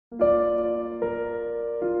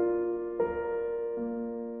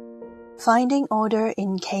Finding Order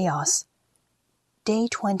in Chaos. Day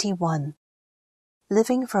 21.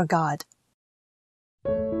 Living for God.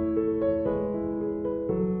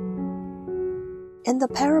 In the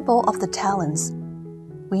parable of the talents,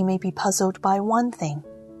 we may be puzzled by one thing.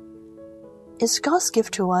 Is God's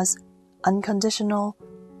gift to us unconditional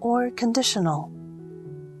or conditional?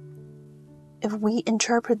 If we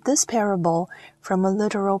interpret this parable from a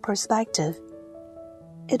literal perspective,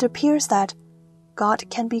 it appears that God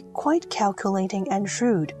can be quite calculating and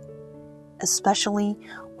shrewd, especially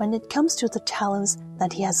when it comes to the talents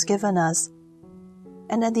that He has given us.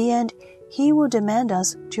 And at the end, He will demand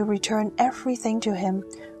us to return everything to Him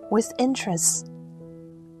with interest.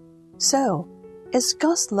 So, is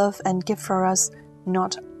God's love and gift for us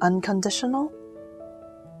not unconditional?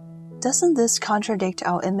 Doesn't this contradict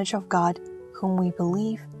our image of God, whom we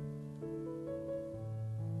believe?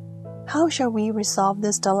 How shall we resolve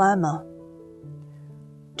this dilemma?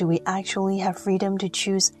 Do we actually have freedom to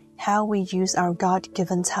choose how we use our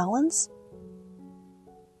God-given talents?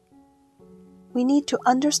 We need to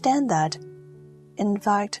understand that, in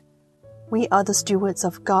fact, we are the stewards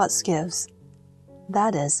of God's gifts,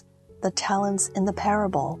 that is, the talents in the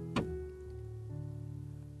parable.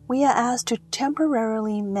 We are asked to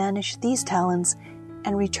temporarily manage these talents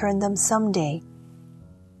and return them someday.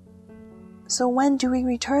 So when do we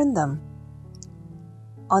return them?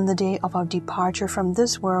 On the day of our departure from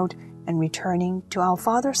this world and returning to our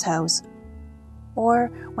Father's house, or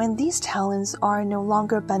when these talents are no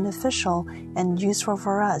longer beneficial and useful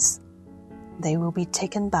for us, they will be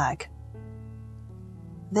taken back.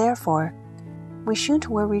 Therefore, we shouldn't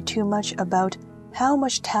worry too much about how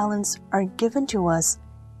much talents are given to us,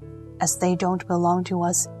 as they don't belong to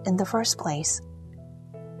us in the first place.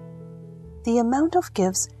 The amount of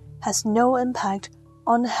gifts has no impact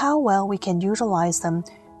on how well we can utilize them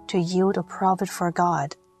to yield a profit for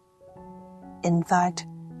God. In fact,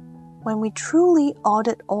 when we truly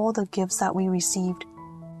audit all the gifts that we received,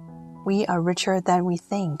 we are richer than we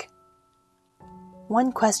think.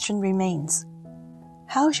 One question remains.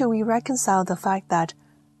 How shall we reconcile the fact that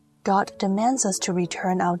God demands us to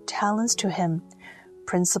return our talents to Him,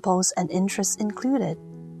 principles and interests included?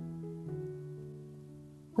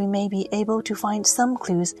 We may be able to find some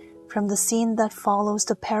clues from the scene that follows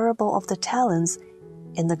the parable of the talents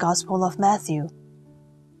in the Gospel of Matthew,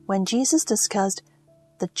 when Jesus discussed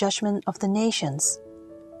the judgment of the nations.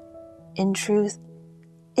 In truth,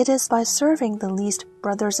 it is by serving the least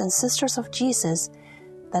brothers and sisters of Jesus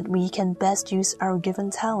that we can best use our given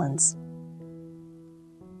talents.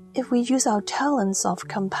 If we use our talents of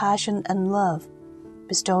compassion and love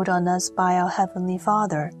bestowed on us by our Heavenly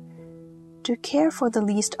Father to care for the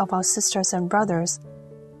least of our sisters and brothers,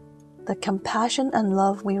 the compassion and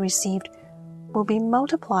love we received will be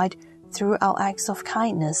multiplied through our acts of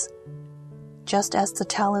kindness, just as the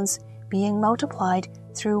talents being multiplied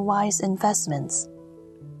through wise investments.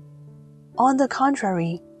 On the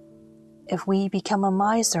contrary, if we become a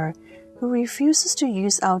miser who refuses to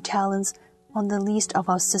use our talents on the least of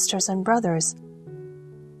our sisters and brothers,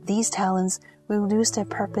 these talents will lose their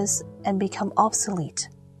purpose and become obsolete.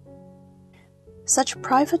 Such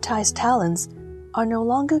privatized talents are no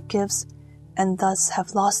longer gifts and thus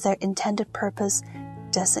have lost their intended purpose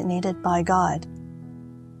designated by God.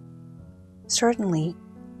 Certainly,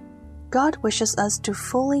 God wishes us to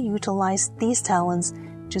fully utilize these talents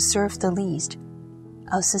to serve the least,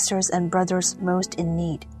 our sisters and brothers most in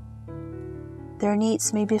need. Their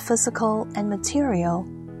needs may be physical and material,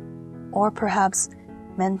 or perhaps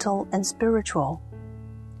mental and spiritual.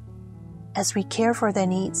 As we care for their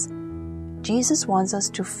needs, Jesus wants us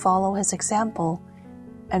to follow His example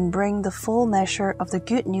and bring the full measure of the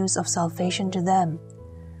good news of salvation to them,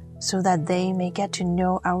 so that they may get to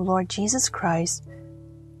know our Lord Jesus Christ,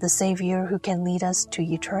 the Savior who can lead us to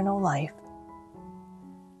eternal life.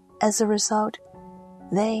 As a result,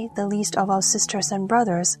 they, the least of our sisters and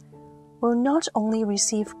brothers, will not only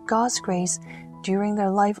receive God's grace during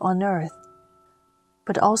their life on earth,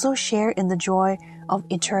 but also share in the joy of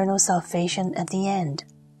eternal salvation at the end.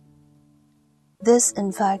 This,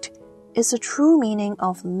 in fact, is the true meaning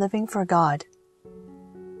of living for God,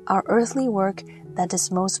 our earthly work that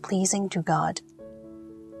is most pleasing to God.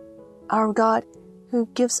 Our God, who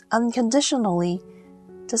gives unconditionally,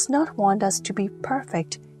 does not want us to be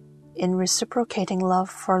perfect in reciprocating love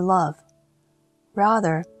for love.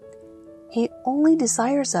 Rather, He only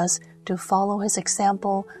desires us to follow His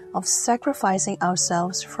example of sacrificing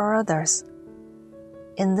ourselves for others.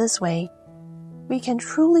 In this way, we can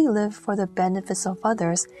truly live for the benefits of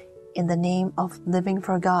others in the name of living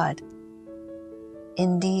for God.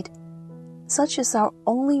 Indeed, such is our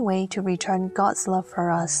only way to return God's love for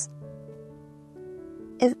us.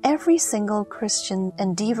 If every single Christian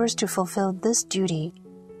endeavors to fulfill this duty,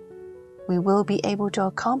 we will be able to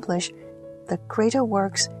accomplish the greater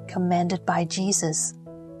works commanded by Jesus.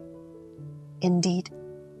 Indeed,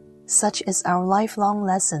 such is our lifelong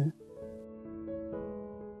lesson.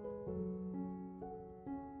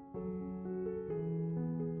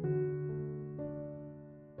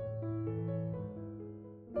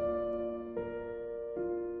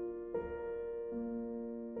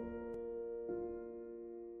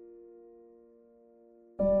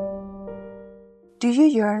 Do you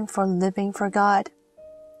yearn for living for God?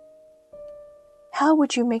 How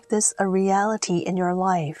would you make this a reality in your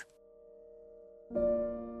life?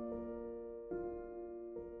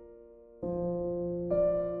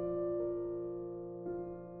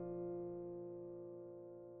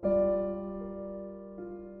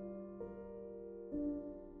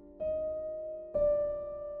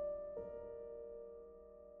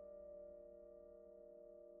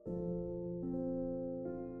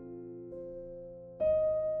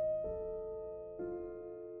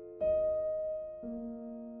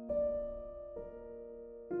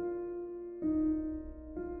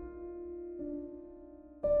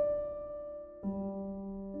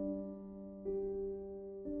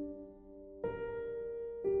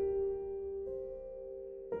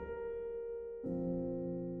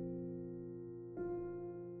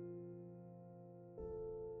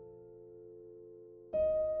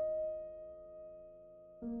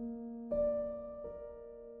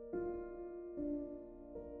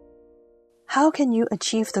 How can you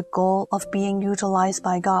achieve the goal of being utilized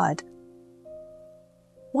by God?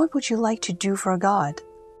 What would you like to do for God?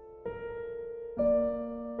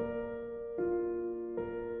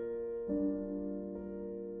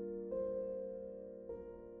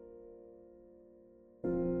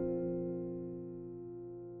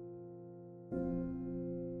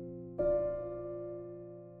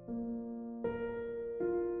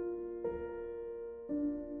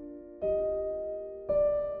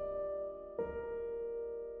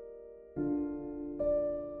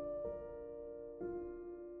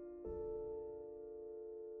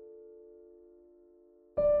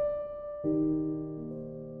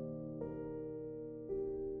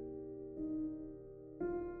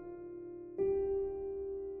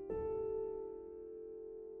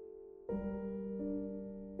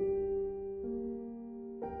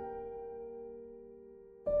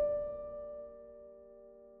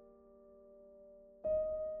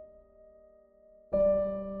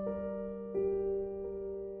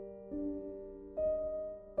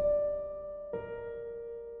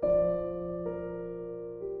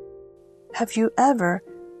 Have you ever,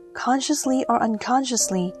 consciously or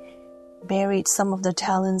unconsciously, buried some of the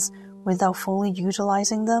talents without fully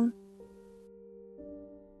utilizing them?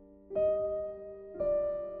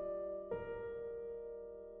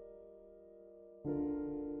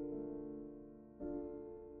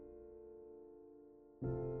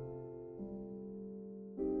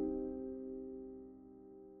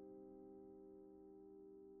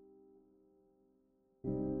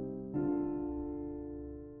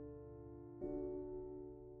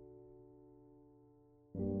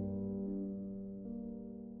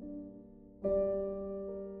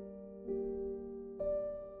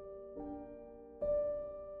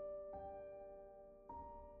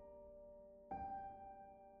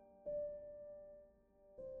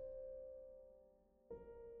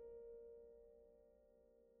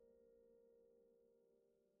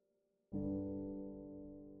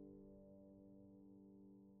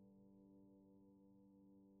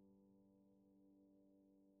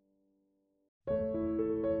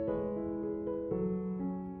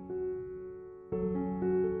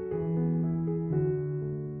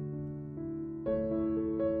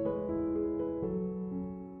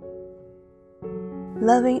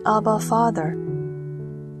 Loving Abba Father,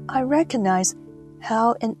 I recognize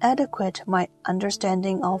how inadequate my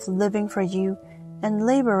understanding of living for you and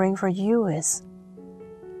laboring for you is.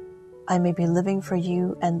 I may be living for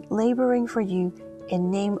you and laboring for you in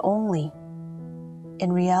name only.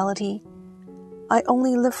 In reality, I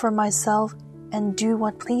only live for myself and do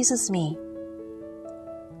what pleases me.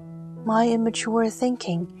 My immature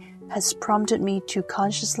thinking has prompted me to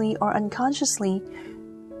consciously or unconsciously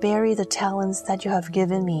bury the talents that you have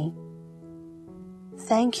given me.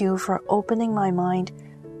 Thank you for opening my mind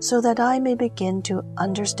so that I may begin to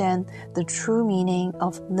understand the true meaning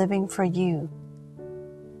of living for you.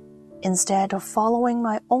 Instead of following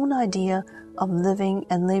my own idea of living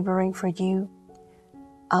and laboring for you,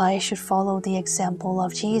 I should follow the example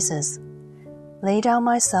of Jesus, lay down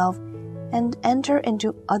myself and enter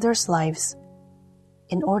into others' lives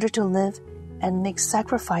in order to live and make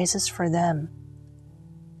sacrifices for them.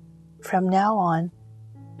 From now on,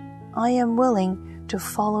 I am willing to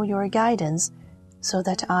follow your guidance so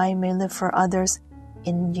that I may live for others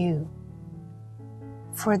in you.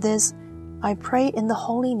 For this, I pray in the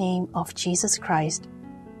holy name of Jesus Christ.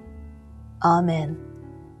 Amen.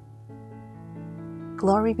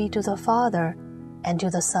 Glory be to the Father, and to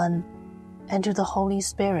the Son, and to the Holy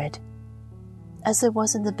Spirit, as it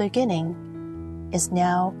was in the beginning, is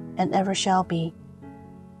now, and ever shall be,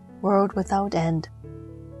 world without end.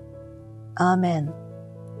 Amen.